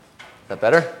that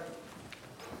better?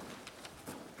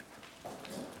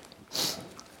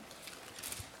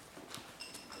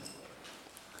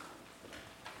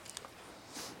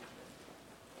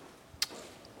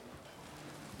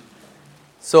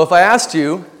 So if I asked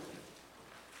you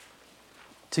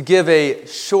to give a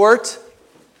short,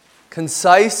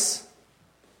 concise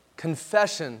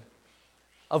confession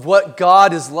of what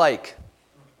God is like,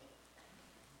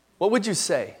 what would you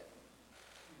say?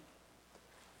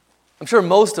 I'm sure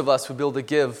most of us would be able to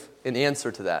give an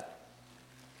answer to that.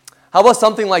 How about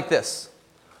something like this?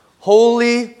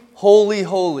 Holy, holy,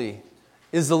 holy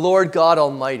is the Lord God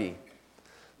Almighty.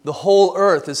 The whole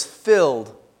earth is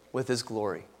filled with His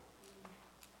glory.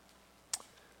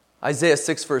 Isaiah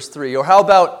 6 verse 3. Or how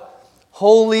about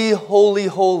holy, holy,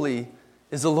 holy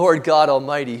is the Lord God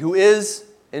Almighty, who is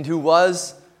and who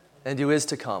was and who is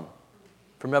to come.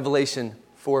 From Revelation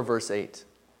 4 verse 8.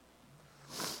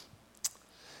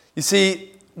 You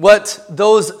see, what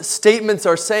those statements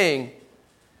are saying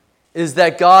is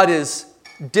that God is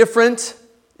different,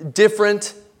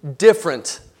 different,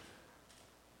 different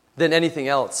than anything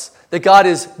else. That God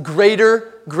is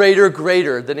greater, greater,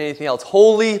 greater than anything else.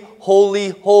 Holy, holy,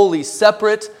 holy.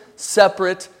 Separate,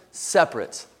 separate,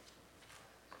 separate.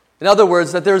 In other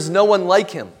words, that there's no one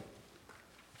like Him.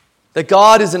 That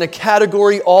God is in a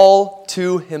category all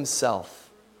to Himself.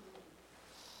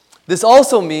 This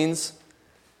also means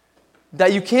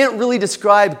that you can't really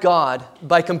describe God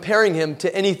by comparing Him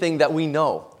to anything that we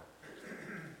know.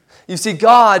 You see,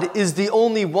 God is the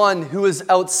only one who is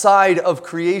outside of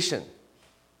creation.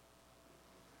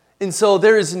 And so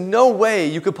there is no way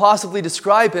you could possibly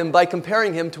describe Him by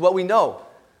comparing Him to what we know.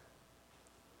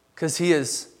 Because He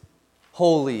is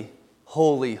holy,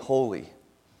 holy, holy.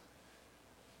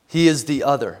 He is the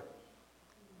other.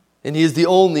 And He is the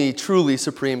only truly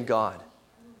supreme God.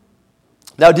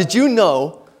 Now, did you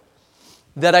know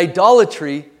that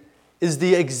idolatry is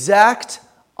the exact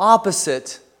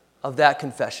opposite of that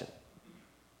confession?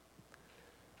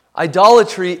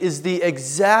 Idolatry is the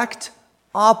exact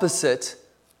opposite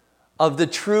of the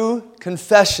true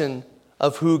confession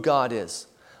of who God is.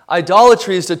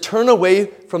 Idolatry is to turn away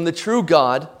from the true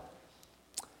God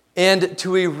and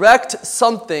to erect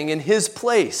something in His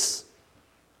place.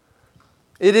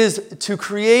 It is to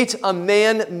create a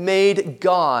man-made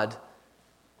God,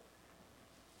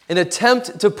 an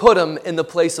attempt to put Him in the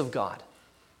place of God.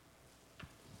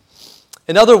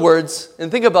 In other words,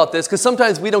 and think about this, because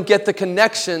sometimes we don't get the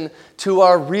connection to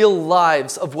our real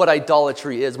lives of what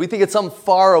idolatry is. We think it's something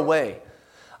far away.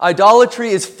 Idolatry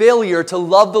is failure to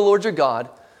love the Lord your God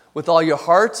with all your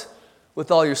heart,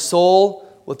 with all your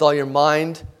soul, with all your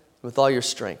mind, with all your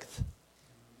strength.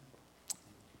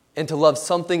 And to love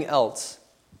something else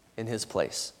in His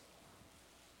place.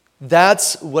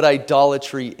 That's what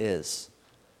idolatry is.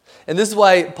 And this is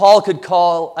why Paul could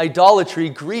call idolatry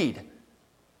greed.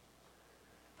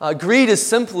 Greed is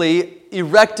simply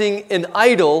erecting an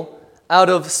idol out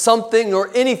of something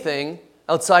or anything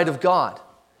outside of God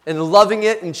and loving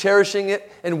it and cherishing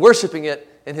it and worshiping it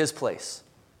in His place.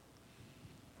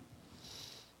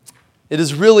 It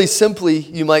is really simply,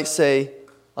 you might say,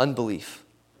 unbelief.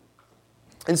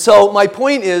 And so my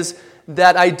point is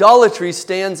that idolatry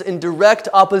stands in direct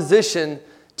opposition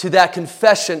to that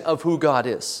confession of who God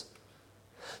is.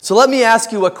 So let me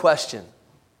ask you a question.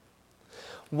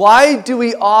 Why do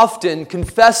we often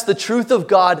confess the truth of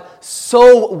God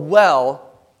so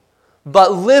well,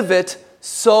 but live it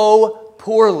so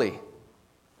poorly?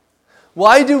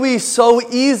 Why do we so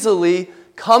easily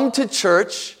come to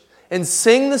church and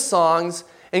sing the songs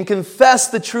and confess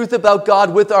the truth about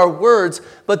God with our words,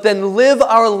 but then live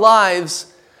our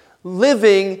lives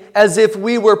living as if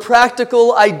we were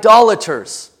practical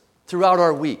idolaters throughout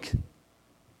our week?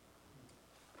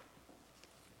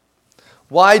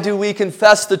 Why do we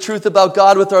confess the truth about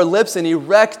God with our lips and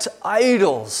erect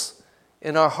idols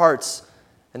in our hearts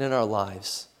and in our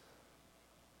lives?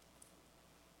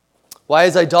 Why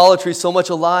is idolatry so much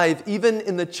alive, even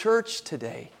in the church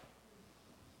today?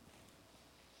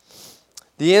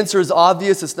 The answer is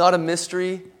obvious. It's not a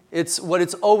mystery. It's what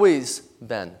it's always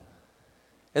been.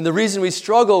 And the reason we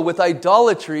struggle with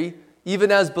idolatry,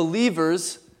 even as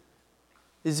believers,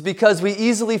 is because we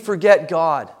easily forget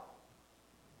God.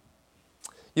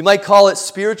 You might call it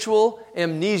spiritual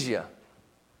amnesia.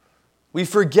 We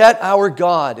forget our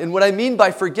God. And what I mean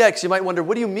by forget, because you might wonder,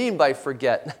 what do you mean by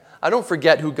forget? I don't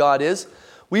forget who God is.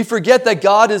 We forget that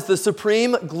God is the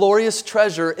supreme, glorious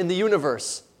treasure in the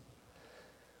universe.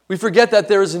 We forget that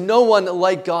there is no one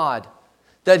like God,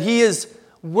 that He is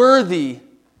worthy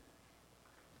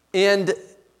and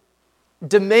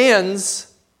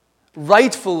demands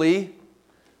rightfully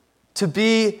to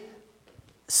be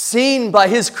seen by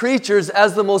his creatures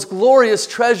as the most glorious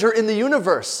treasure in the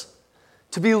universe,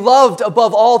 to be loved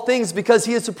above all things because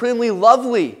he is supremely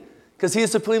lovely, because he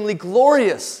is supremely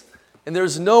glorious, and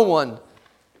there's no one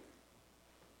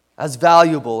as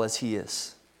valuable as he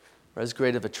is, or as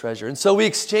great of a treasure. And so we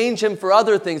exchange him for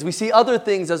other things. We see other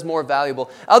things as more valuable,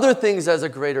 other things as a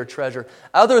greater treasure,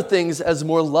 other things as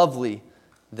more lovely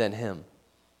than him.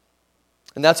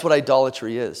 And that's what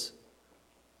idolatry is.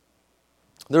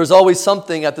 There's always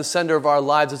something at the center of our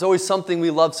lives. There's always something we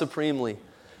love supremely.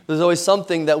 There's always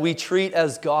something that we treat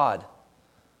as God.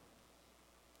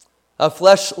 Our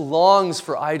flesh longs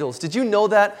for idols. Did you know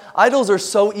that? Idols are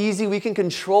so easy. We can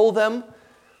control them.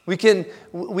 We can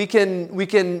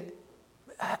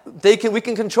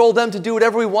control them to do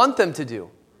whatever we want them to do.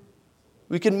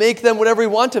 We can make them whatever we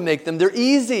want to make them. They're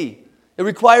easy. It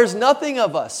requires nothing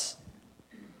of us.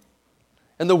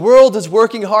 And the world is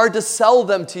working hard to sell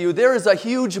them to you. There is a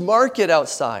huge market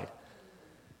outside.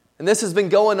 And this has been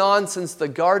going on since the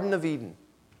Garden of Eden.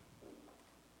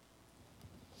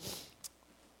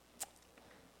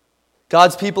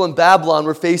 God's people in Babylon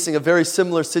were facing a very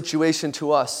similar situation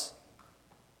to us.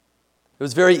 It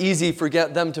was very easy for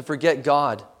them to forget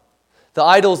God. The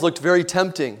idols looked very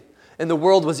tempting, and the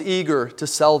world was eager to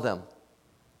sell them.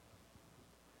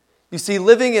 You see,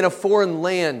 living in a foreign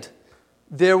land,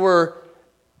 there were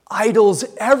idols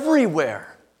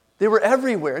everywhere. They were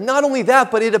everywhere. And not only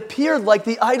that, but it appeared like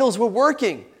the idols were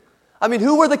working. I mean,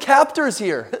 who were the captors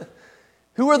here?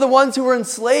 Who were the ones who were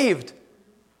enslaved?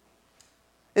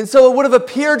 And so it would have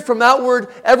appeared from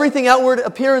everything outward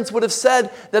appearance would have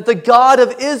said that the God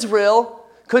of Israel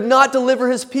could not deliver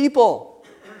his people.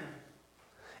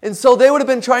 And so they would have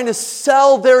been trying to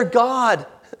sell their God,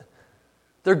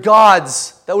 their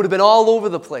gods that would have been all over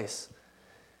the place.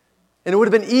 And it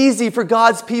would have been easy for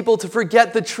God's people to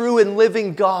forget the true and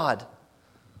living God.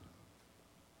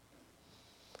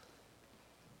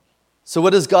 So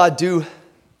what does God do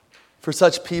for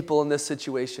such people in this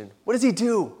situation? What does he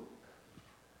do?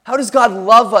 How does God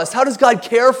love us? How does God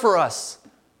care for us?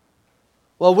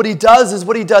 Well, what he does is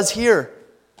what he does here.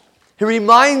 He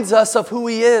reminds us of who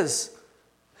he is.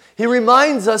 He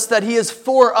reminds us that he is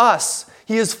for us.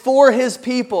 He is for his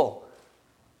people.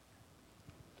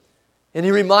 And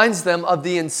he reminds them of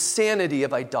the insanity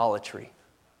of idolatry.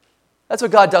 That's what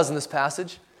God does in this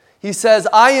passage. He says,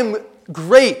 I am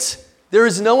great. There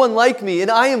is no one like me,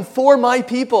 and I am for my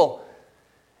people.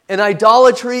 And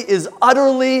idolatry is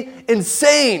utterly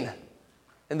insane.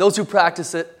 And those who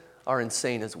practice it are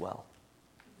insane as well.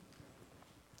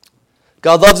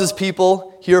 God loves his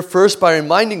people here first by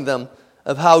reminding them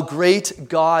of how great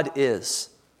God is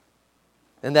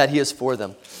and that he is for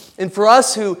them. And for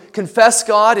us who confess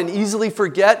God and easily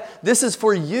forget, this is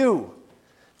for you.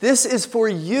 This is for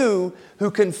you who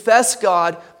confess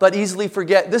God but easily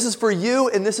forget. This is for you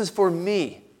and this is for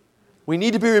me. We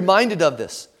need to be reminded of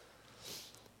this.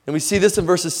 And we see this in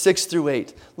verses 6 through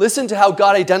 8. Listen to how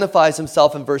God identifies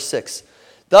himself in verse 6.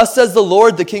 Thus says the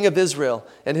Lord, the King of Israel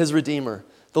and his Redeemer,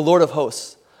 the Lord of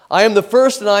hosts. I am the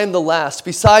first and I am the last.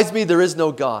 Besides me there is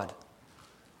no God.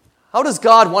 How does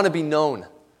God want to be known?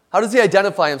 How does he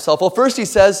identify himself? Well, first he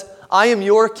says, I am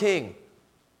your king.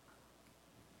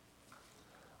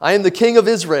 I am the King of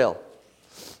Israel.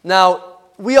 Now,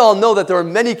 we all know that there are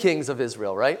many kings of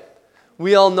Israel, right?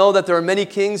 We all know that there are many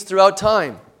kings throughout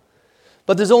time.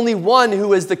 But there's only one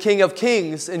who is the King of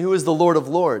Kings and who is the Lord of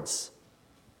Lords.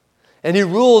 And he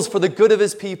rules for the good of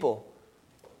his people.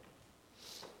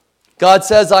 God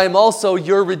says, I am also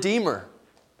your Redeemer.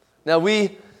 Now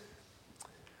we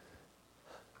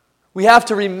have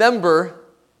to remember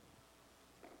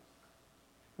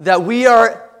that we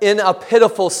are in a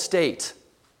pitiful state.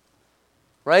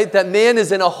 Right? That man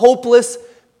is in a hopeless,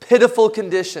 pitiful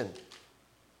condition.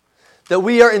 That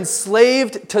we are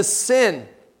enslaved to sin.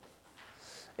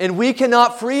 And we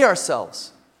cannot free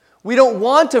ourselves. We don't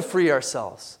want to free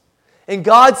ourselves. And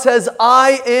God says,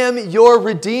 I am your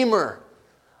Redeemer.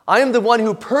 I am the one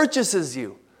who purchases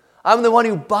you. I'm the one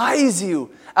who buys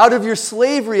you out of your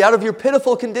slavery, out of your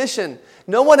pitiful condition.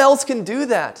 No one else can do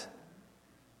that.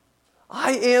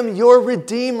 I am your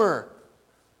Redeemer.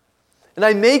 And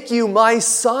I make you my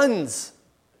sons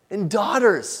and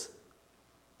daughters.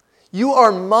 You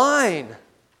are mine.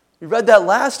 We read that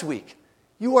last week.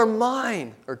 You are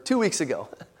mine, or 2 weeks ago.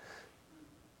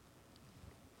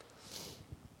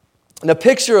 And a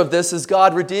picture of this is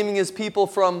God redeeming his people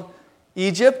from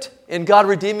Egypt and God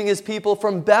redeeming his people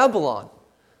from Babylon.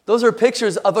 Those are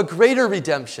pictures of a greater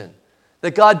redemption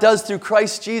that God does through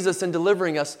Christ Jesus in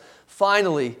delivering us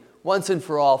finally, once and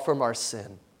for all, from our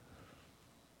sin.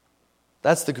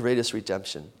 That's the greatest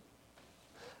redemption.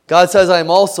 God says, I am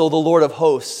also the Lord of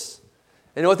hosts.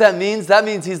 And you know what that means? That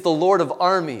means he's the Lord of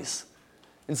armies.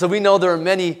 And so we know there are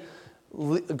many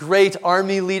great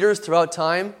army leaders throughout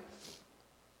time,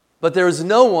 but there is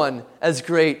no one as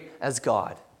great as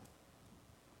God.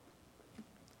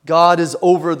 God is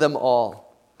over them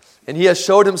all. And he has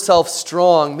showed himself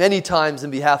strong many times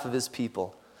in behalf of his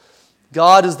people.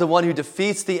 God is the one who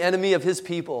defeats the enemy of his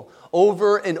people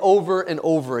over and over and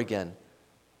over again.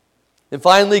 And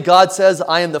finally, God says,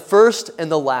 I am the first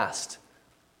and the last.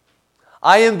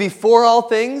 I am before all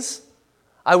things.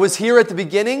 I was here at the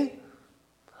beginning.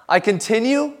 I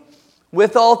continue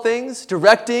with all things,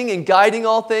 directing and guiding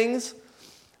all things.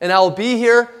 And I will be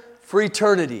here for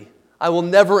eternity. I will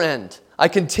never end. I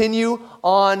continue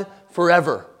on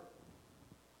forever.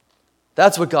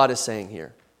 That's what God is saying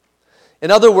here.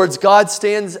 In other words, God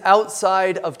stands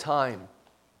outside of time.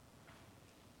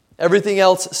 Everything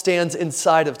else stands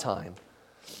inside of time.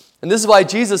 And this is why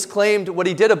Jesus claimed what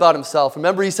he did about himself.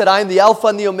 Remember, he said, I am the Alpha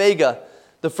and the Omega,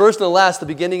 the first and the last, the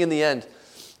beginning and the end.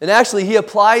 And actually, he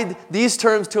applied these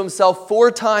terms to himself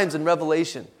 4 times in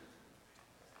Revelation.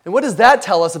 And what does that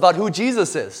tell us about who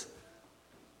Jesus is?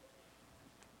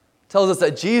 It tells us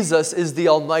that Jesus is the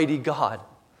Almighty God.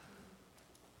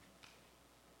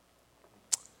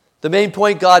 The main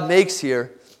point God makes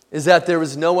here is that there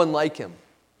is no one like him.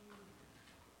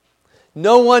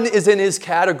 No one is in his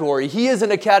category. He is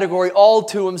in a category all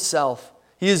to himself.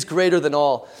 He is greater than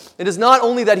all. It is not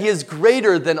only that he is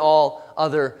greater than all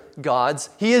other gods,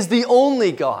 he is the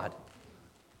only God.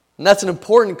 And that's an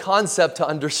important concept to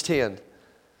understand.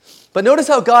 But notice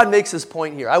how God makes this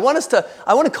point here. I want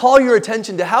to call your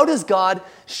attention to how does God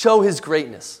show his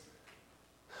greatness?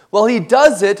 Well, he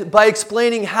does it by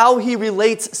explaining how he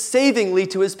relates savingly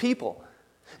to his people.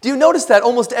 Do you notice that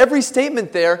almost every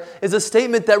statement there is a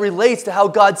statement that relates to how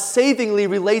God savingly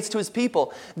relates to his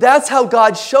people? That's how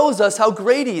God shows us how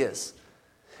great he is.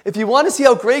 If you want to see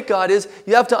how great God is,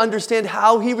 you have to understand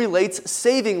how he relates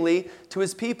savingly to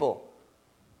his people.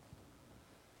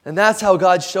 And that's how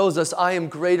God shows us, I am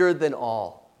greater than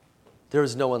all. There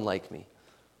is no one like me.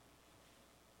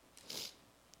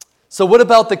 So what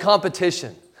about the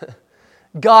competition?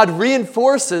 God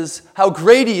reinforces how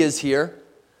great he is here,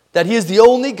 that he is the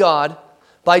only God,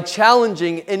 by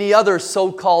challenging any other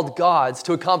so-called gods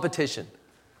to a competition.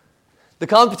 The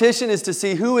competition is to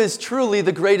see who is truly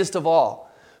the greatest of all.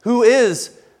 Who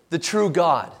is the true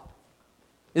God?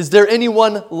 Is there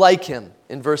anyone like him?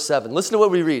 In verse 7. Listen to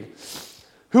what we read.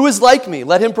 Who is like me?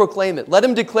 Let him proclaim it. Let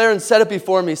him declare and set it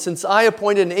before me. Since I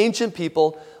appointed an ancient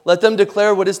people, let them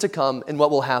declare what is to come and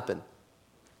what will happen.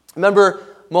 Remember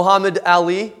Muhammad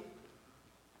Ali,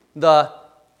 the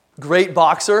great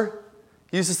boxer?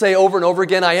 He used to say over and over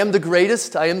again, I am the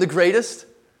greatest, I am the greatest.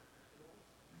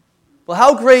 Well,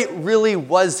 how great really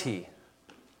was he?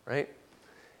 Right?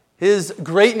 His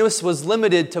greatness was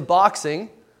limited to boxing.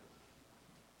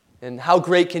 And how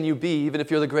great can you be, even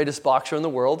if you're the greatest boxer in the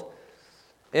world?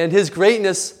 And his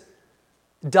greatness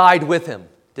died with him,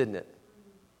 didn't it?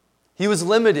 He was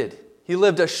limited. He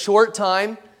lived a short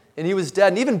time, and he was dead.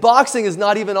 And even boxing is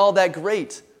not even all that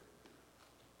great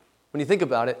when you think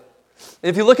about it. And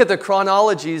if you look at the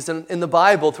chronologies in the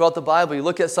Bible, throughout the Bible, you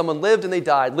look at someone lived and they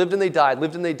died, lived and they died,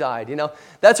 lived and they died. You know,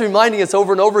 that's reminding us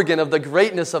over and over again of the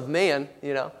greatness of man.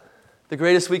 You know, the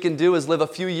greatest we can do is live a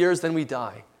few years, then we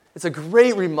die. It's a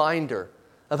great reminder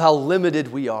of how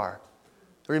limited we are.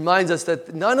 It reminds us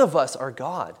that none of us are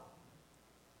God.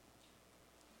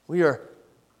 We are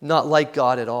not like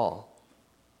God at all.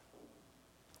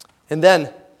 And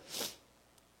then,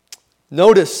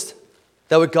 notice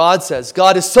that what God says,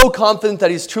 God is so confident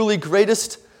that he's truly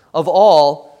greatest of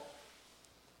all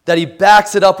that he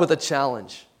backs it up with a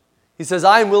challenge. He says,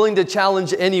 I am willing to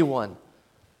challenge anyone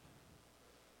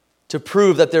to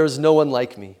prove that there is no one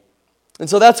like me. And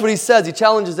so that's what he says. He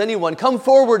challenges anyone. Come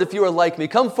forward if you are like me.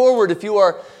 Come forward if you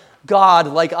are God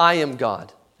like I am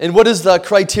God. And what is the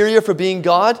criteria for being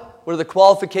God? What are the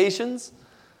qualifications?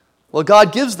 Well,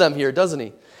 God gives them here, doesn't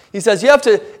he? He says you have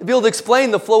to be able to explain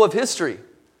the flow of history.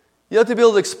 You have to be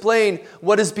able to explain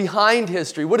what is behind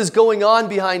history, what is going on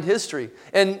behind history.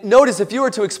 And notice, if you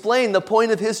were to explain the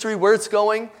point of history, where it's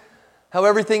going, how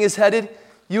everything is headed,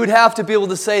 you would have to be able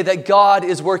to say that God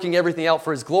is working everything out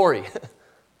for his glory.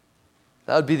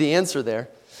 That would be the answer there.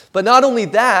 But not only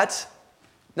that,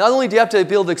 not only do you have to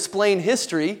be able to explain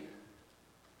history,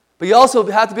 but you also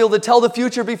have to be able to tell the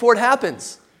future before it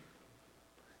happens.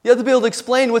 You have to be able to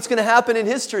explain what's going to happen in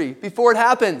history before it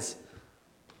happens.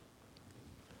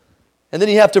 And then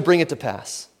you have to bring it to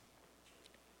pass.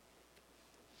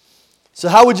 So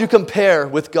how would you compare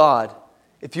with God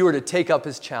if you were to take up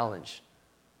his challenge?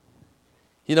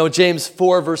 You know, James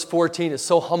 4, verse 14 is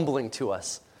so humbling to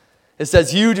us. It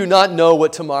says, you do not know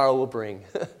what tomorrow will bring.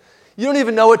 You don't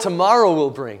even know what tomorrow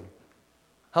will bring.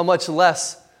 How much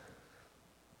less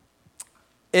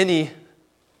any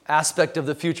aspect of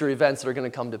the future events that are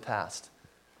going to come to pass.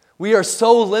 We are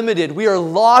so limited. We are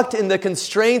locked in the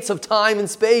constraints of time and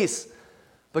space.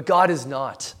 But God is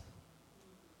not.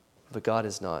 But God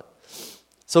is not.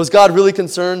 So is God really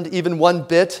concerned even one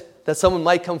bit that someone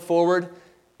might come forward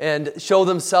and show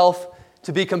themselves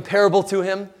to be comparable to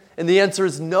him? And the answer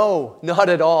is no, not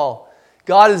at all.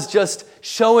 God is just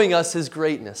showing us his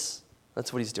greatness.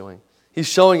 That's what he's doing. He's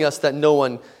showing us that no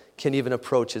one can even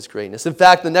approach his greatness. In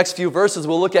fact, the next few verses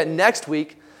we'll look at next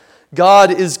week, God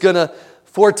is going to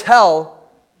foretell,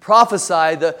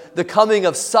 prophesy the coming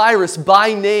of Cyrus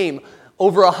by name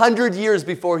over 100 years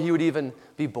before he would even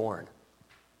be born.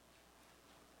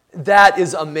 That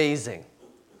is amazing.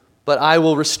 But I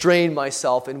will restrain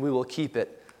myself and we will keep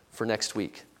it for next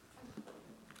week.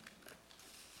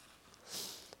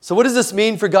 So what does this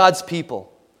mean for God's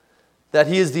people? That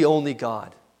he is the only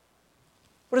God.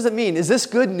 What does it mean? Is this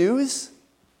good news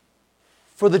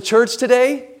for the church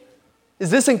today? Is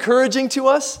this encouraging to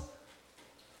us?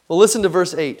 Well, listen to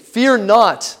verse 8. Fear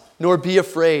not, nor be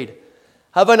afraid.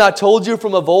 Have I not told you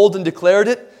from of old and declared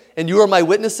it? And you are my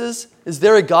witnesses. Is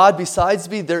there a God besides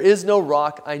me? There is no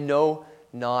rock. I know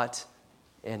not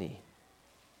any.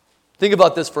 Think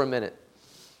about this for a minute.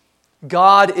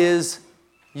 God is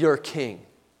your king.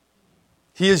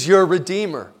 He is your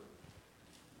redeemer.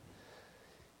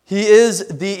 He is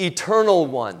the eternal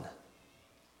one.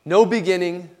 No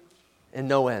beginning and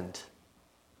no end.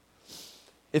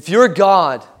 If your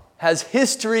God has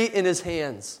history in his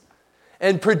hands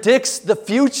and predicts the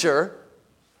future,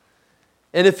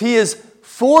 and if he is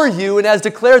for you and has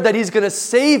declared that he's going to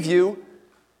save you,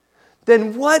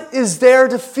 then what is there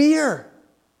to fear?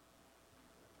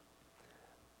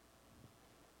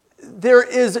 There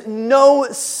is no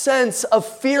sense of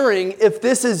fearing if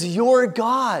this is your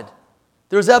God.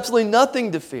 There's absolutely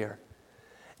nothing to fear.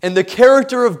 And the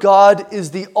character of God is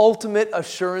the ultimate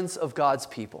assurance of God's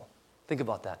people. Think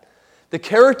about that. The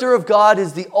character of God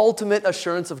is the ultimate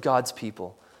assurance of God's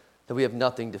people, that we have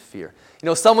nothing to fear. You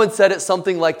know, someone said it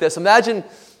something like this. Imagine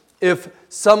if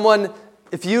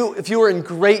you were in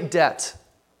great debt,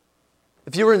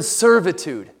 if you were in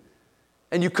servitude,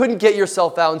 and you couldn't get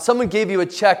yourself out, and someone gave you a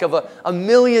check of $1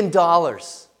 million,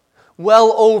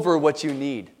 well over what you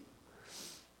need.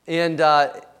 And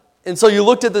so you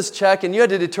looked at this check, and you had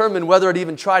to determine whether to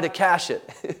even try to cash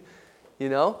it. You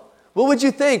know? What would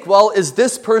you think? Well, is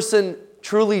this person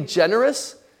truly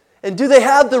generous? And do they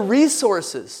have the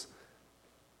resources?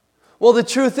 Well, the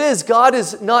truth is, God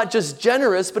is not just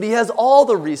generous, but he has all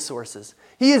the resources.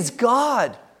 He is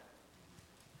God.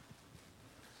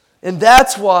 And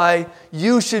that's why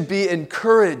you should be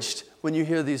encouraged when you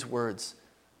hear these words.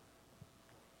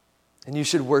 And you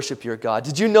should worship your God.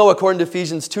 Did you know, according to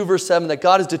Ephesians 2, verse 7, that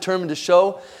God is determined to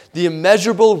show the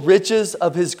immeasurable riches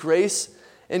of his grace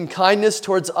and kindness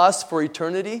towards us for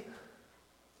eternity?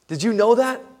 Did you know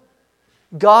that?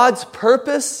 God's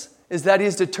purpose is that he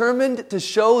is determined to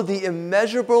show the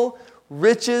immeasurable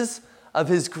riches of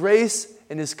his grace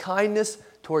and his kindness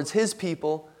towards his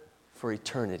people for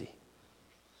eternity.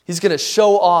 He's going to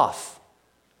show off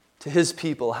to his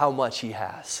people how much he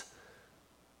has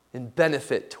and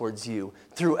benefit towards you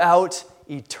throughout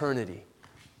eternity.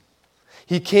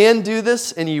 He can do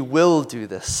this and he will do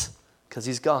this because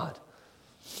he's God.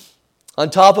 On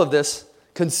top of this,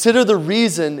 consider the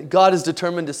reason God is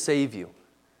determined to save you.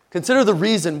 Consider the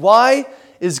reason. Why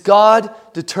is God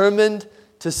determined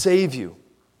to save you?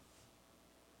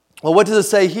 Well, what does it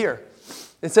say here?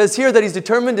 It says here that he's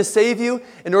determined to save you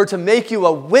in order to make you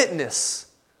a witness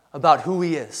about who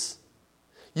he is.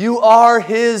 You are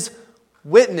his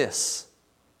witness.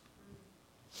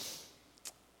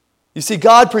 You see,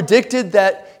 God predicted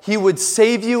that he would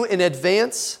save you in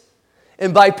advance,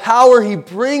 and by power he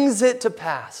brings it to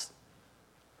pass.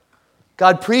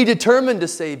 God predetermined to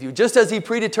save you, just as he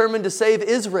predetermined to save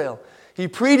Israel. He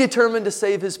predetermined to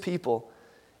save his people,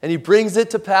 and he brings it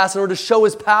to pass in order to show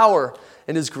his power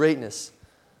and his greatness.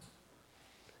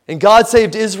 And God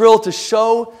saved Israel to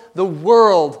show the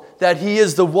world that he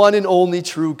is the one and only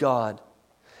true God.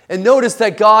 And notice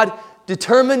that God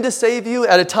determined to save you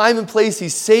at a time and place. He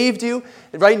saved you.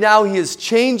 And right now he is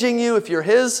changing you if you're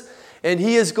his. And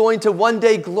he is going to one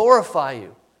day glorify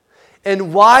you.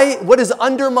 And why? What is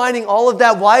undermining all of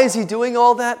that? Why is he doing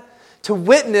all that? To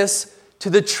witness to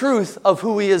the truth of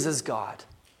who he is as God.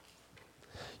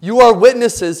 You are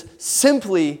witnesses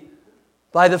simply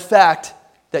by the fact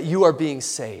that you are being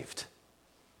saved.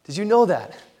 Did you know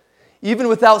that? even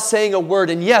without saying a word.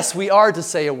 And yes, we are to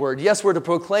say a word. Yes, we're to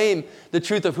proclaim the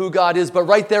truth of who God is. But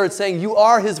right there it's saying you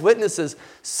are his witnesses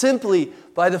simply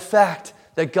by the fact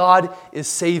that God is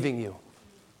saving you.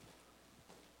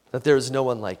 That there is no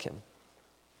one like him.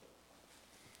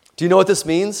 Do you know what this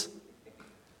means?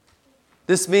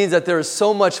 This means that there is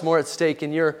so much more at stake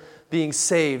in your being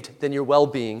saved than your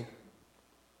well-being.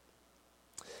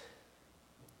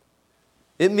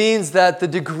 It means that the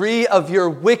degree of your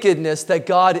wickedness that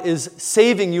God is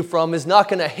saving you from is not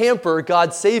going to hamper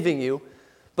God saving you,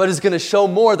 but is going to show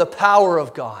more the power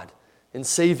of God in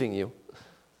saving you.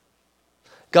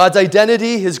 God's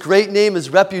identity, his great name, his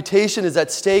reputation is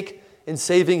at stake in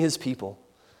saving his people.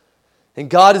 And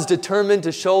God is determined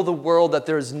to show the world that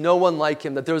there is no one like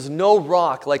him, that there is no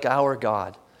rock like our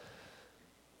God,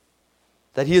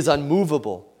 that he is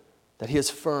unmovable, that he is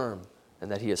firm, and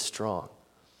that he is strong.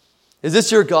 Is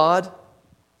this your God?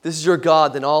 This is your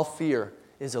God, then all fear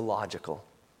is illogical.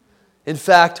 In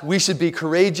fact, we should be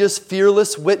courageous,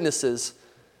 fearless witnesses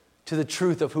to the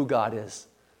truth of who God is.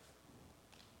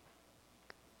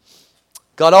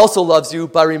 God also loves you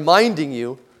by reminding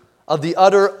you of the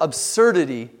utter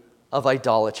absurdity of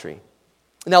idolatry.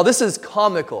 Now, this is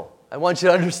comical. I want you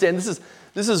to understand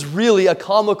this is really a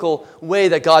comical way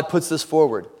that God puts this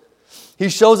forward. He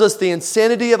shows us the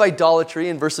insanity of idolatry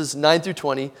in verses 9 through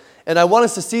 20, and I want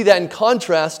us to see that in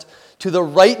contrast to the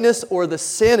rightness or the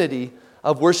sanity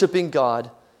of worshiping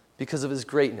God because of his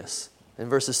greatness in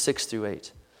verses 6 through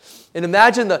 8. And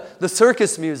imagine the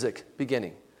circus music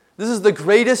beginning. This is the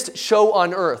greatest show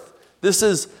on earth. This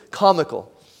is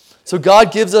comical. So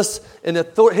God gives us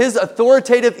his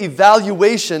authoritative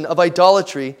evaluation of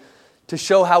idolatry to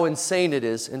show how insane it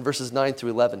is in verses 9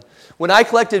 through 11. When I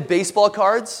collected baseball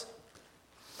cards,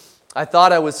 I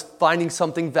thought I was finding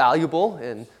something valuable,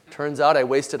 and turns out I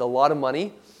wasted a lot of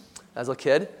money as a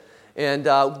kid. And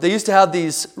they used to have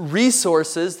these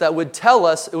resources that would tell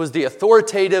us, it was the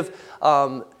authoritative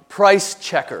price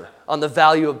checker on the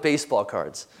value of baseball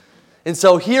cards. And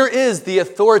so here is the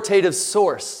authoritative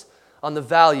source on the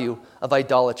value of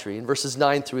idolatry in verses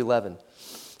 9 through 11.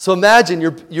 So imagine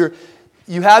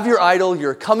you have your idol,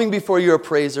 you're coming before your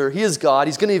appraiser. He is God.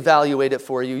 He's going to evaluate it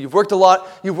for you. You've worked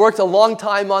a long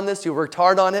time on this. You've worked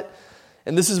hard on it.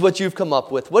 And this is what you've come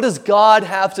up with. What does God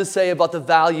have to say about the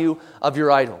value of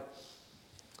your idol?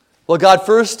 Well, God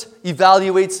first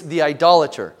evaluates the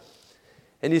idolater.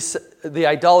 And he's the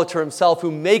idolater himself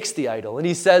who makes the idol. And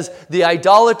he says, the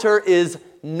idolater is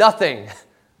nothing.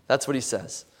 That's what he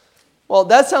says. Well,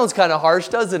 that sounds kind of harsh,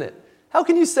 doesn't it? How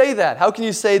can you say that? How can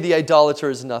you say the idolater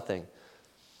is nothing?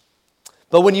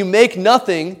 But when you make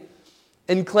nothing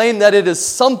and claim that it is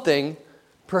something,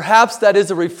 perhaps that is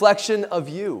a reflection of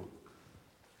you.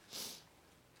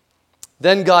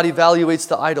 Then God evaluates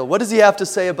the idol. What does he have to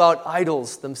say about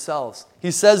idols themselves? He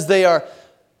says they are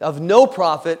of no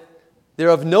profit, they're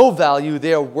of no value,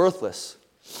 they are worthless.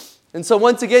 And so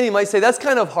once again, you might say, that's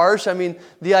kind of harsh. I mean,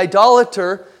 the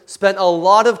idolater spent a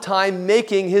lot of time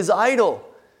making his idol.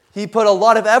 He put a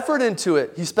lot of effort into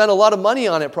it. He spent a lot of money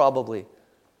on it probably.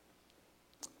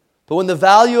 But when the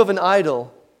value of an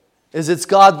idol is its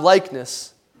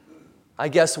God-likeness, I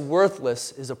guess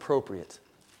worthless is appropriate.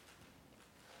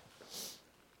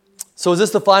 So is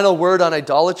this the final word on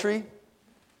idolatry?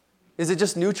 Is it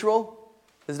just neutral?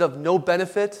 Is it of no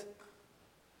benefit?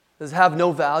 Does it have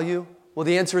no value? Well,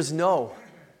 the answer is no.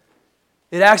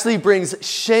 It actually brings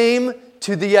shame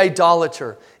to the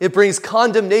idolater. It brings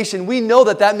condemnation. We know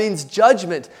that means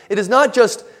judgment. It is not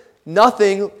just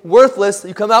nothing, worthless.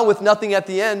 You come out with nothing at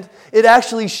the end. It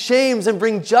actually shames and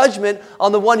brings judgment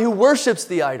on the one who worships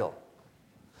the idol.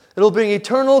 It'll bring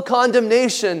eternal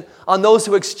condemnation on those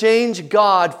who exchange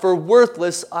God for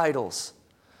worthless idols.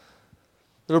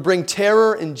 It'll bring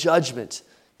terror and judgment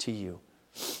to you.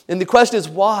 And the question is,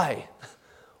 why?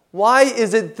 Why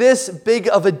is it this big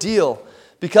of a deal?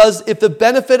 Because if the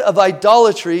benefit of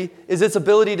idolatry is its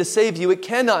ability to save you, it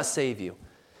cannot save you.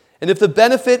 And if the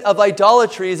benefit of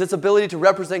idolatry is its ability to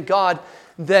represent God,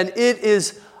 then it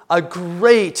is a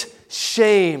great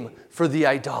shame for the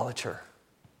idolater.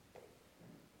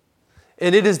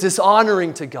 And it is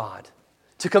dishonoring to God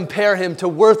to compare him to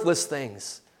worthless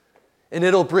things. And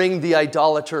it'll bring the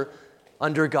idolater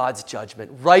under God's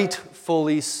judgment,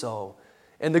 rightfully so.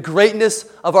 And the greatness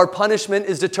of our punishment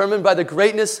is determined by the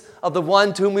greatness of the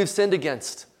one to whom we've sinned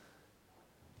against.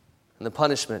 And the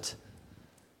punishment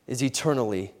is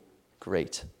eternally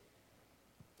great.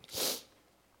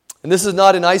 And this is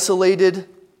not an isolated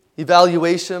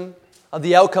evaluation of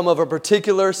the outcome of a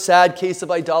particular sad case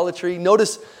of idolatry.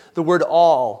 Notice the word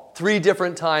all 3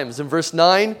 different times in verse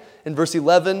 9, in verse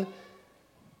 11,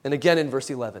 and again in verse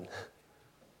 11.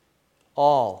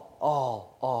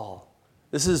 All.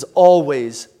 This is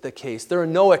always the case. There are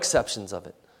no exceptions of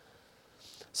it.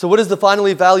 So what is the final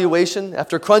evaluation?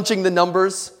 After crunching the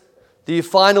numbers, the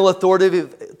final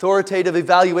authoritative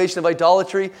evaluation of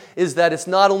idolatry is that it's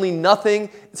not only nothing,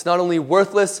 it's not only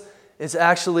worthless, it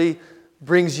actually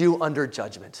brings you under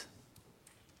judgment.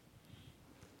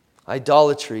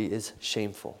 Idolatry is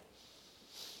shameful.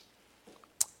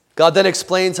 God then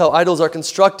explains how idols are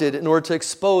constructed in order to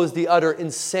expose the utter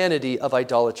insanity of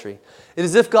idolatry. It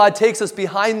is as if God takes us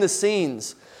behind the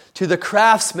scenes to the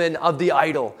craftsman of the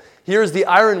idol. Here's the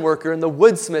iron worker and the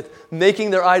woodsmith making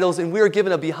their idols, and we are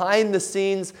given a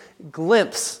behind-the-scenes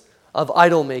glimpse of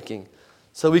idol making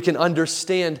so we can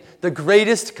understand the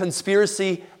greatest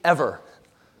conspiracy ever.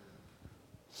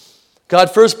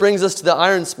 God first brings us to the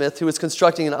ironsmith who is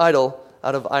constructing an idol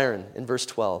out of iron in verse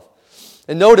 12.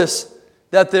 And notice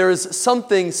that there is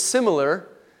something similar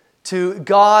to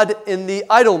God in the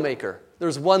idol maker.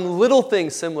 There's one little thing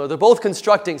similar. They're both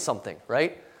constructing something,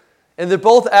 right? And they're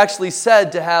both actually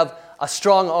said to have a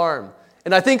strong arm.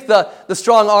 And I think the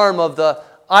strong arm of the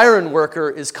iron worker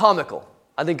is comical.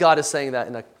 I think God is saying that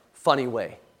in a funny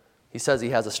way. He says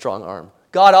he has a strong arm.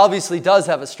 God obviously does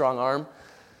have a strong arm.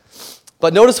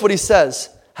 But notice what he says,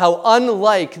 how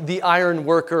unlike the iron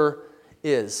worker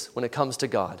is when it comes to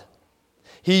God.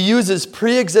 He uses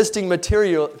pre-existing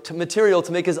material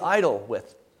to make his idol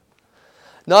with.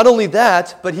 Not only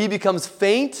that, but he becomes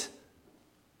faint.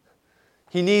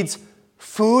 He needs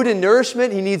food and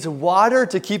nourishment. He needs water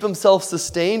to keep himself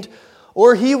sustained,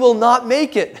 or he will not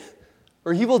make it,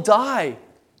 or he will die.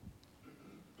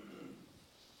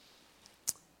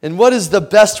 And what is the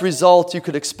best result you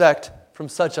could expect from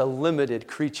such a limited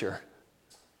creature?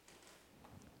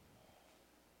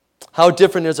 How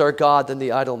different is our God than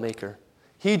the idol maker?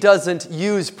 He doesn't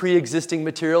use pre-existing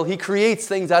material. He creates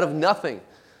things out of nothing.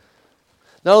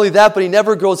 Not only that, but he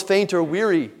never grows faint or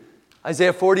weary.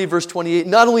 Isaiah 40, verse 28.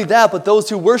 Not only that, but those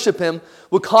who worship him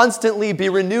will constantly be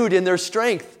renewed in their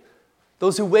strength.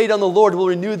 Those who wait on the Lord will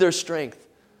renew their strength.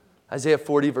 Isaiah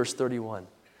 40, verse 31.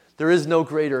 There is no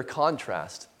greater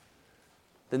contrast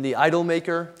than the idol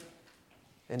maker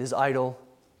and his idol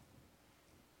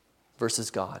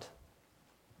versus God.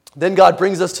 Then God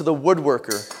brings us to the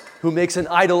woodworker who makes an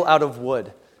idol out of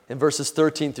wood in verses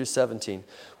 13 through 17.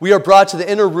 We are brought to the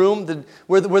inner room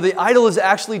where the idol is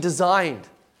actually designed.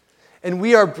 And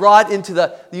we are brought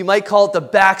into you might call it the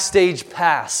backstage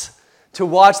pass to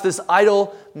watch this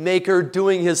idol maker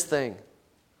doing his thing.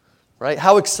 Right?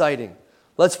 How exciting.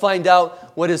 Let's find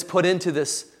out what is put into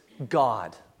this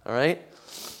God. All right?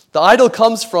 The idol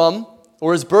comes from,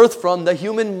 or is birthed from, the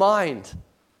human mind.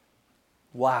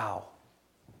 Wow.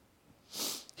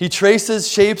 He traces,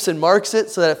 shapes, and marks it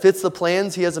so that it fits the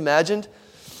plans he has imagined.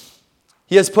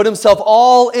 He has put himself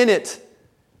all in it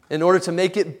in order to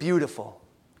make it beautiful.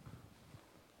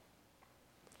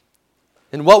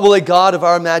 And what will a God of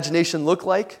our imagination look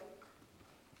like?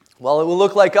 Well, it will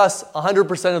look like us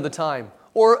 100% of the time,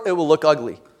 or it will look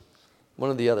ugly, one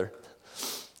or the other.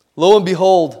 Lo and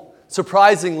behold,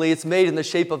 surprisingly, it's made in the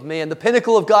shape of man. The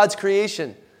pinnacle of God's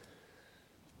creation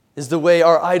is the way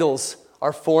our idols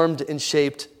are formed and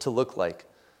shaped to look like.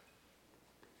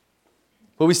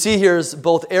 What we see here is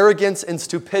both arrogance and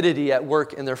stupidity at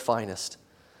work in their finest.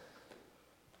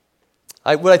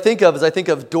 What I think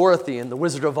of Dorothy in The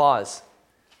Wizard of Oz,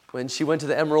 when she went to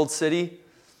the Emerald City,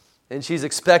 and she's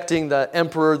expecting the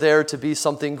emperor there to be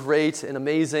something great and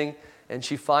amazing, and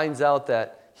she finds out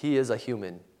that he is a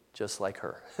human, just like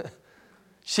her.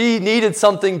 She needed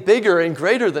something bigger and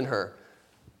greater than her,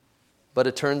 but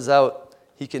it turns out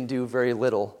he can do very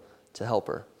little to help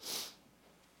her.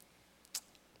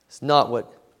 It's not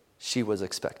what she was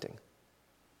expecting.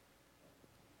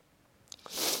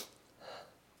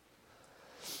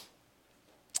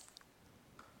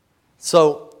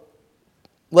 So,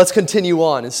 let's continue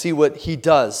on and see what he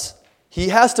does. He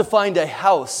has to find a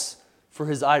house for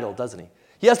his idol, doesn't he?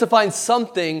 He has to find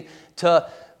something to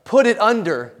put it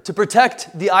under, to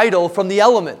protect the idol from the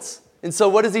elements. And so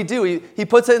what does he do? He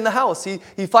puts it in the house.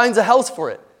 He finds a house for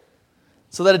it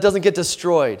so that it doesn't get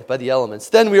destroyed by the elements.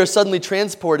 Then we are suddenly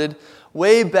transported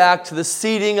way back to the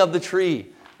seeding of the tree,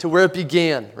 to where it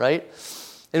began, right?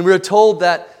 And we are told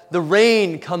that the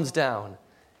rain comes down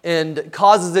and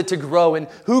causes it to grow. And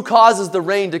who causes the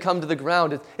rain to come to the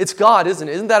ground? It's God, isn't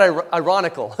it? Isn't that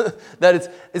ironical?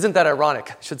 Isn't that ironic,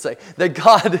 I should say, that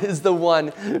God is the one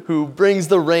who brings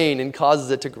the rain and causes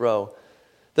it to grow.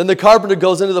 Then the carpenter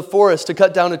goes into the forest to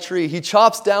cut down a tree. He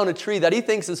chops down a tree that he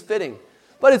thinks is fitting,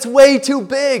 but it's way too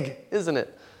big, isn't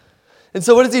it? And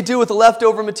so what does he do with the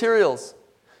leftover materials?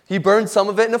 He burns some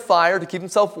of it in a fire to keep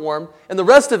himself warm, and the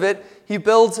rest of it he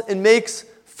builds and makes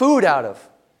food out of.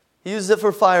 He uses it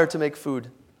for fire to make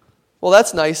food. Well,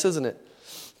 that's nice, isn't it?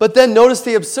 But then notice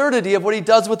the absurdity of what he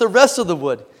does with the rest of the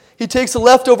wood. He takes the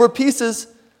leftover pieces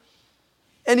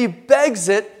and he begs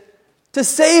it to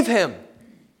save him.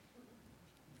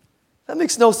 That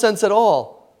makes no sense at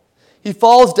all. He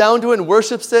falls down to it and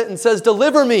worships it and says,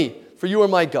 "Deliver me, for you are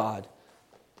my God."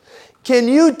 Can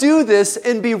you do this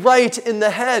and be right in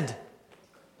the head?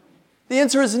 The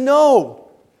answer is no.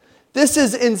 This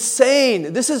is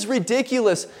insane. This is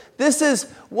ridiculous. This is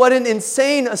what an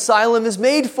insane asylum is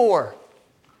made for.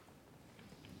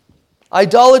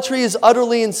 Idolatry is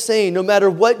utterly insane, no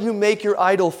matter what you make your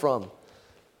idol from.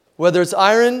 Whether it's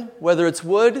iron, whether it's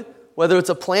wood, whether it's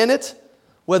a planet,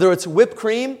 whether it's whipped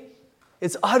cream,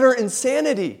 it's utter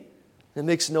insanity. It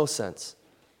makes no sense.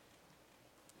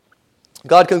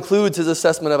 God concludes his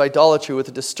assessment of idolatry with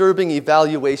a disturbing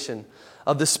evaluation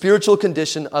of the spiritual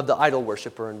condition of the idol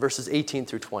worshiper in verses 18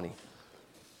 through 20.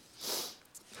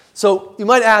 So you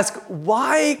might ask,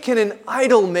 why can an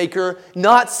idol maker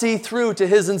not see through to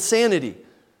his insanity?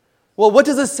 Well, what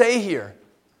does it say here?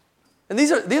 And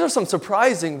these are some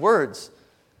surprising words.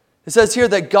 It says here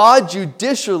that God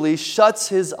judicially shuts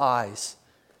his eyes.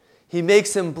 He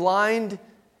makes him blind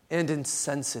and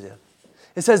insensitive.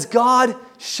 It says God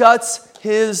shuts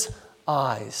his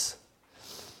eyes.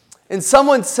 And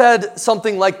someone said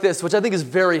something like this, which I think is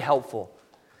very helpful.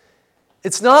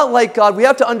 It's not like God, we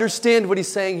have to understand what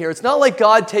he's saying here. It's not like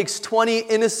God takes 20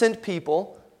 innocent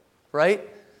people, right?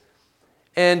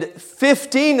 And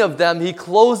 15 of them he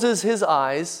closes his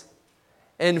eyes,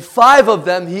 and 5 of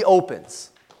them he opens.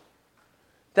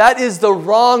 That is the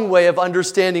wrong way of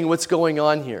understanding what's going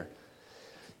on here.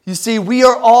 You see, we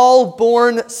are all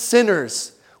born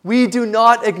sinners. We do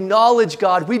not acknowledge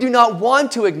God. We do not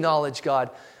want to acknowledge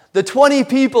God. The 20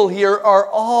 people here are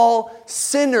all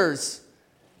sinners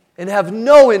and have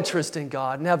no interest in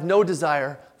God and have no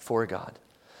desire for God.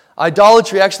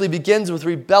 Idolatry actually begins with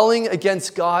rebelling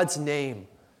against God's name.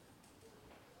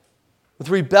 With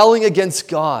rebelling against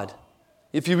God.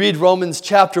 If you read Romans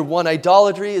chapter 1,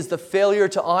 idolatry is the failure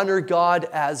to honor God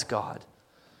as God.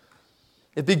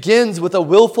 It begins with a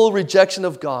willful rejection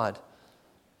of God.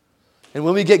 And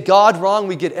when we get God wrong,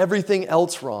 we get everything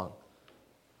else wrong.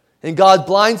 And God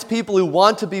blinds people who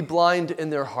want to be blind in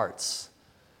their hearts.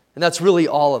 And that's really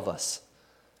all of us.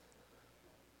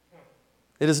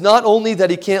 It is not only that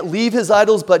he can't leave his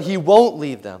idols, but he won't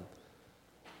leave them.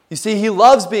 You see, he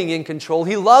loves being in control.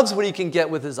 He loves what he can get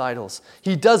with his idols.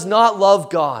 He does not love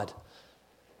God.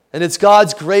 And it's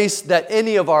God's grace that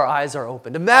any of our eyes are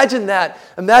opened. Imagine that.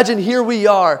 Imagine here we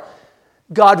are.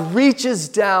 God reaches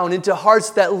down into hearts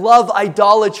that love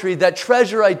idolatry, that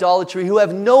treasure idolatry, who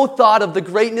have no thought of the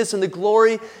greatness and the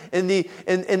glory and the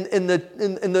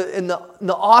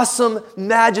awesome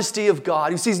majesty of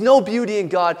God, who sees no beauty in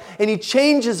God, and he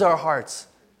changes our hearts.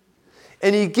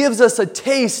 And he gives us a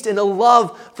taste and a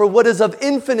love for what is of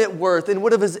infinite worth and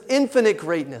what of his infinite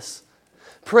greatness.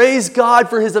 Praise God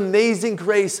for his amazing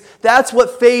grace. That's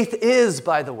what faith is,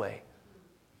 by the way.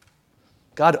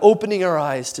 God opening our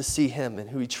eyes to see him and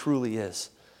who he truly is.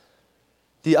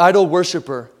 The idol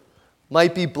worshiper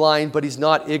might be blind, but he's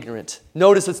not ignorant.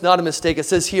 Notice it's not a mistake. It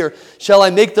says here, "Shall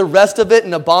I make the rest of it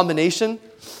an abomination?"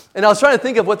 And I was trying to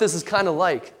think of what this is kind of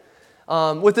like.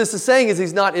 What this is saying is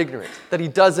he's not ignorant, that he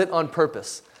does it on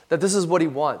purpose, that this is what he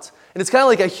wants. And it's kind of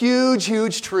like a huge,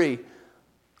 huge tree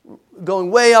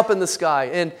going way up in the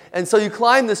sky. And so you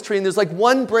climb this tree, and there's like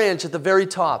one branch at the very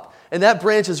top. And that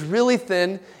branch is really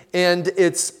thin, and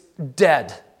it's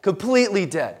dead, completely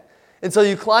dead. And so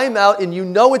you climb out, and you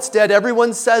know it's dead.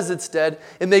 Everyone says it's dead.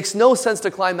 It makes no sense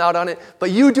to climb out on it,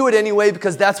 but you do it anyway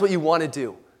because that's what you want to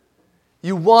do.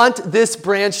 You want this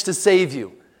branch to save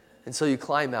you. And so you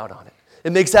climb out on it.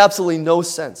 It makes absolutely no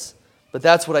sense, but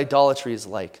that's what idolatry is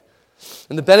like.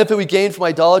 And the benefit we gain from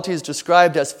idolatry is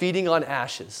described as feeding on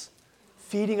ashes.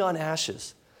 Feeding on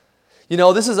ashes. You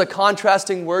know, this is a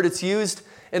contrasting word. It's used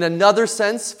in another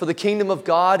sense for the kingdom of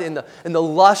God in the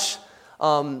lush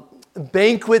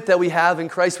banquet that we have in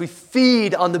Christ. We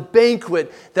feed on the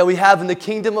banquet that we have in the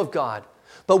kingdom of God.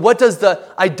 But what does the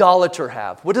idolater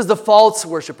have? What does the false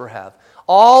worshiper have?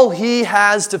 All he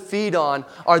has to feed on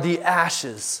are the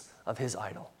ashes of his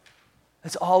idol.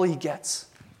 That's all he gets.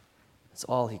 That's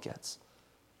all he gets.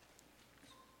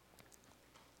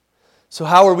 So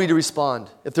how are we to respond?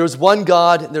 If there's one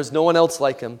God and there's no one else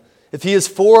like him, if he is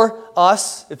for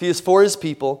us, if he is for his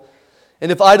people,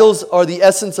 and if idols are the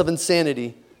essence of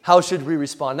insanity, how should we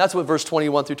respond? That's what verse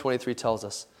 21 through 23 tells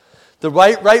us. The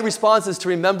right response is to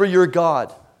remember your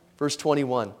God. Verse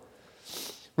 21.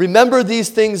 Remember these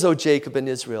things, O Jacob and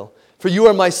Israel, for you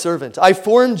are my servant. I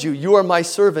formed you, you are my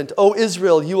servant. O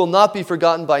Israel, you will not be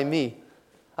forgotten by me.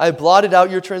 I have blotted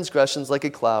out your transgressions like a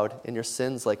cloud and your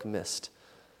sins like mist.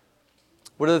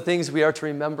 What are the things we are to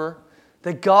remember?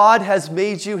 That God has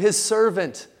made you his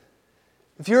servant.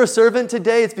 If you're a servant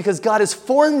today, it's because God has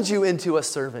formed you into a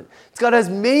servant. God has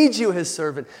made you his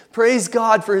servant. Praise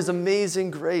God for his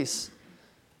amazing grace.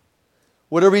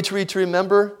 What are we to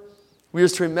remember? We are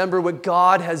to remember what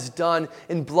God has done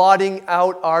in blotting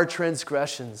out our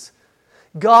transgressions.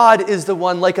 God is the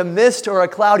one, like a mist or a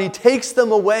cloud, he takes them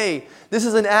away. This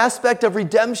is an aspect of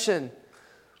redemption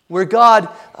where God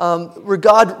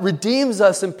redeems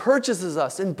us and purchases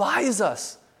us and buys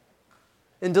us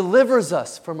and delivers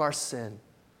us from our sin.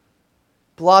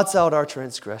 Blots out our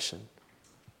transgression.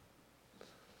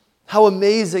 How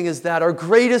amazing is that? Our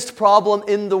greatest problem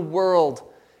in the world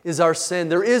is our sin.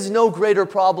 There is no greater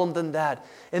problem than that.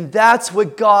 And that's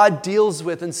what God deals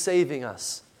with in saving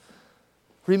us.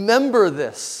 Remember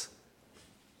this.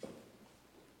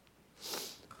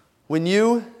 When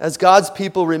you, as God's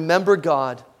people, remember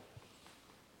God,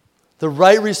 the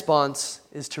right response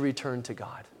is to return to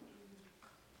God.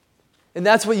 And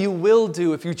that's what you will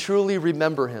do if you truly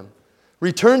remember him.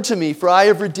 Return to me, for I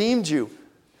have redeemed you.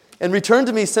 And return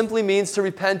to me simply means to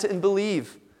repent and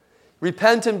believe.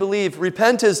 Repent and believe.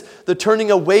 Repent is the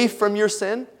turning away from your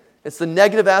sin. It's the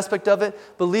negative aspect of it.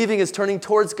 Believing is turning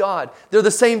towards God. They're the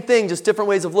same thing, just different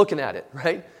ways of looking at it,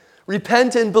 right?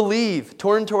 Repent and believe.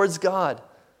 Turn towards God.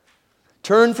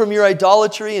 Turn from your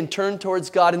idolatry and turn towards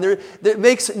God. And it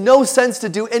makes no sense to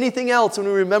do anything else when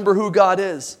we remember who God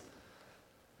is.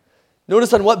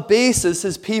 Notice on what basis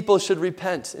his people should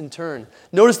repent and turn.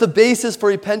 Notice the basis for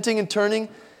repenting and turning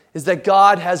is that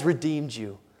God has redeemed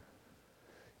you.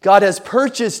 God has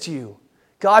purchased you.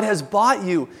 God has bought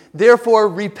you. Therefore,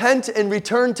 repent and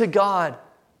return to God.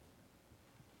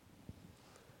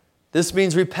 This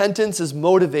means repentance is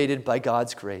motivated by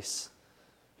God's grace.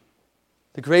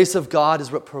 The grace of God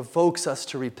is what provokes us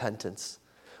to repentance.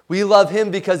 We love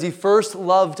him because he first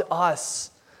loved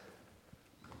us.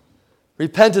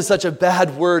 Repent is such a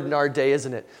bad word in our day,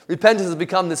 isn't it? Repentance has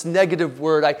become this negative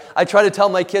word. I try to tell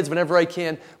my kids whenever I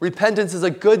can, repentance is a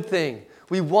good thing.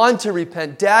 We want to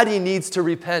repent. Daddy needs to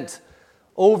repent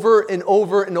over and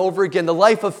over and over again. The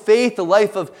life of faith, the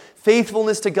life of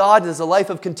faithfulness to God is a life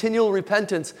of continual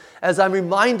repentance as I'm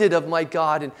reminded of my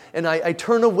God and I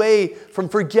turn away from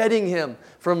forgetting him,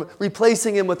 from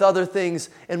replacing him with other things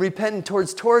and repent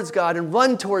towards God and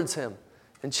run towards him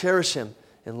and cherish him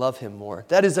and love him more.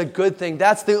 That is a good thing.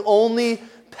 That's the only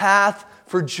path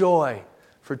for joy,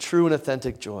 for true and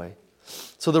authentic joy.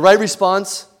 So the right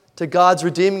response to God's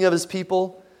redeeming of his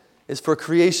people is for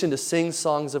creation to sing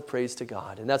songs of praise to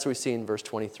God. And that's what we see in verse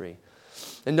 23.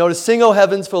 And notice, sing, O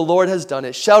heavens, for the Lord has done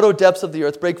it. Shout, O depths of the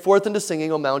earth. Break forth into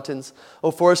singing, O mountains,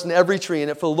 O forest, and every tree in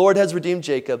it. For the Lord has redeemed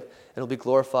Jacob, and will be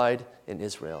glorified in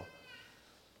Israel.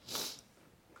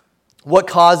 What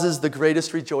causes the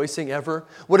greatest rejoicing ever?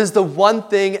 What is the one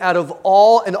thing out of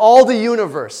all the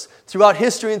universe, throughout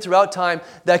history and throughout time,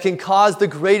 that can cause the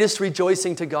greatest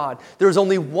rejoicing to God? There is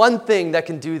only one thing that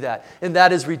can do that, and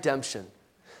that is redemption.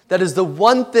 That is the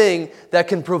one thing that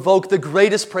can provoke the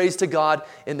greatest praise to God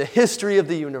in the history of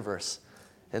the universe.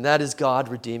 And that is God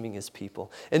redeeming his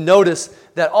people. And notice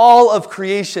that all of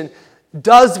creation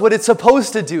does what it's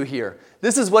supposed to do here.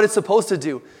 This is what it's supposed to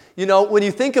do. You know, when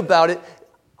you think about it,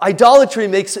 idolatry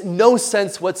makes no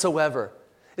sense whatsoever.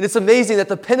 And it's amazing that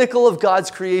the pinnacle of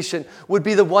God's creation would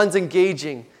be the ones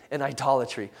engaging in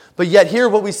idolatry. But yet here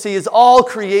what we see is all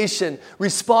creation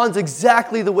responds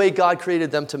exactly the way God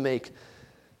created them to make.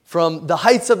 From the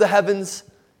heights of the heavens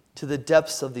to the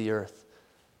depths of the earth.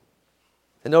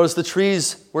 And notice the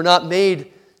trees were not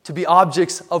made to be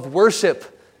objects of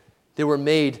worship. They were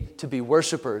made to be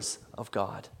worshipers of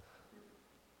God.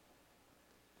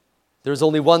 There's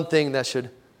only one thing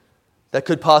that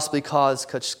could possibly cause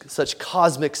such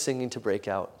cosmic singing to break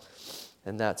out,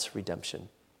 and that's redemption.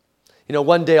 You know,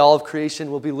 one day all of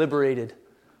creation will be liberated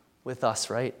with us,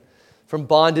 right? From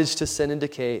bondage to sin and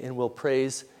decay, and will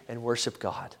praise and worship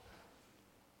God.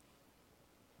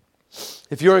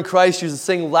 If you're in Christ, you should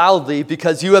sing loudly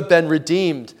because you have been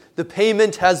redeemed. The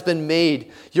payment has been made.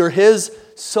 You're his,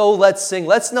 so let's sing.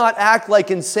 Let's not act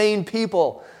like insane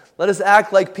people. Let us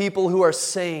act like people who are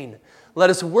sane. Let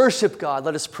us worship God.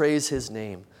 Let us praise his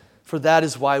name. For that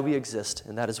is why we exist,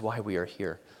 and that is why we are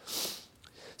here.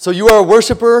 So you are a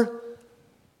worshiper.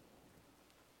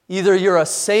 Either you're a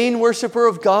sane worshiper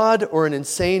of God or an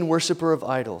insane worshiper of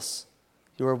idols.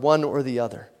 You are one or the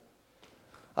other.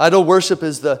 Idol worship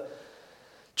is the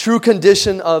true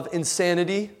condition of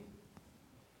insanity.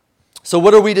 So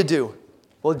what are we to do?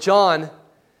 Well, John,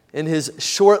 in his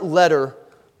short letter,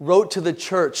 wrote to the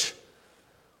church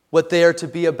what they are to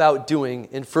be about doing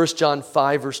in 1 John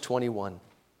 5, verse 21.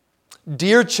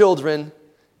 Dear children,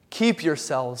 keep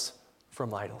yourselves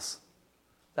from idols.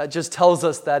 That just tells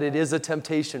us that it is a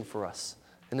temptation for us,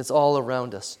 and it's all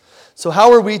around us. So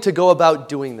how are we to go about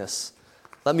doing this?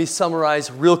 Let me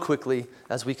summarize real quickly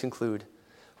as we conclude.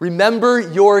 Remember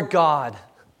your God.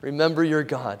 Remember your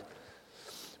God.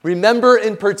 Remember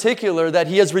in particular that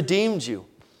He has redeemed you.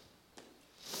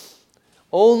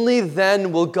 Only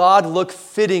then will God look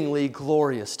fittingly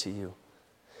glorious to you.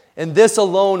 And this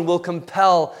alone will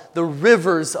compel the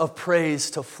rivers of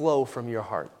praise to flow from your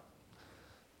heart.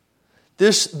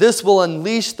 This will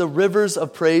unleash the rivers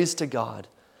of praise to God.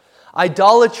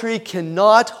 Idolatry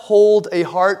cannot hold a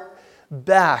heart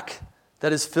back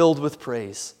that is filled with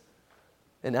praise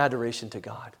and adoration to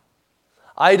God.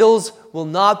 Idols will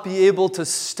not be able to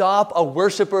stop a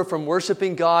worshiper from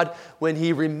worshiping God when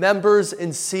he remembers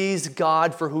and sees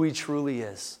God for who He truly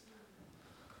is.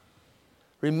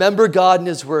 Remember God and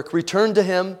His work. Return to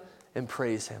Him and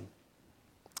praise Him.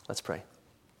 Let's pray.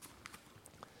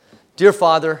 Dear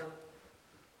Father,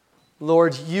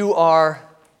 Lord, You are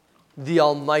the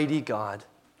Almighty God.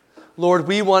 Lord,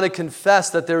 we want to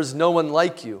confess that there is no one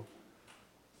like You.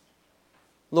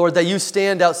 Lord, that You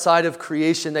stand outside of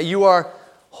creation, that You are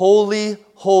holy,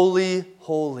 holy,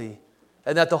 holy,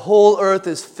 and that the whole earth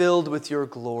is filled with Your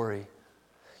glory.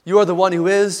 You are the one who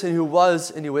is and who was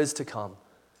and who is to come.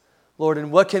 Lord,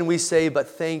 and what can we say but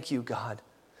thank You, God?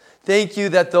 Thank You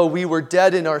that though we were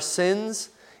dead in our sins,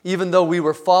 even though we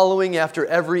were following after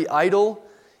every idol,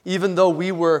 even though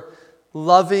we were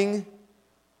loving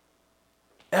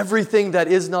everything that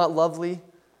is not lovely,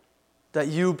 that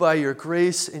You, by Your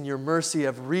grace and Your mercy,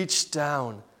 have reached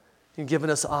down and given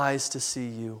us eyes to see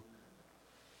You.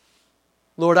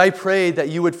 Lord, I pray that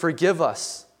You would forgive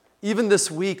us, even this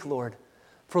week, Lord,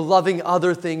 for loving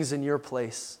other things in Your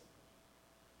place.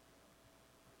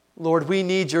 Lord, we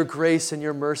need Your grace and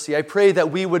Your mercy. I pray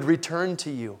that we would return to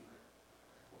You.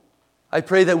 I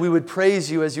pray that we would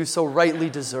praise You as You so rightly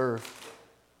deserve.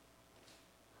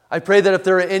 I pray that if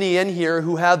there are any in here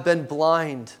who have been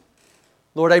blind,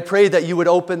 Lord, I pray that You would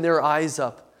open their eyes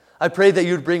up. I pray that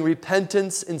You would bring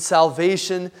repentance and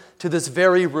salvation to this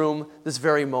very room, this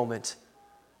very moment.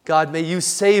 God, may You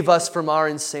save us from our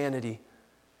insanity.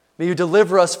 May You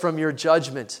deliver us from Your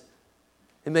judgment.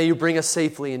 And may You bring us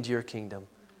safely into Your kingdom.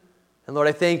 And Lord,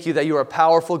 I thank You that You are a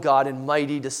powerful God and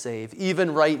mighty to save.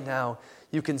 Even right now,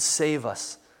 You can save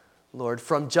us, Lord,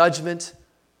 from judgment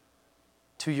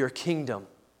to Your kingdom.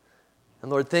 And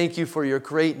Lord, thank You for Your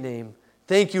great name.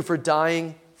 Thank You for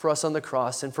dying for us on the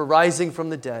cross and for rising from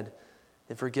the dead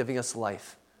and for giving us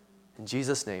life. In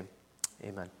Jesus' name,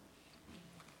 amen.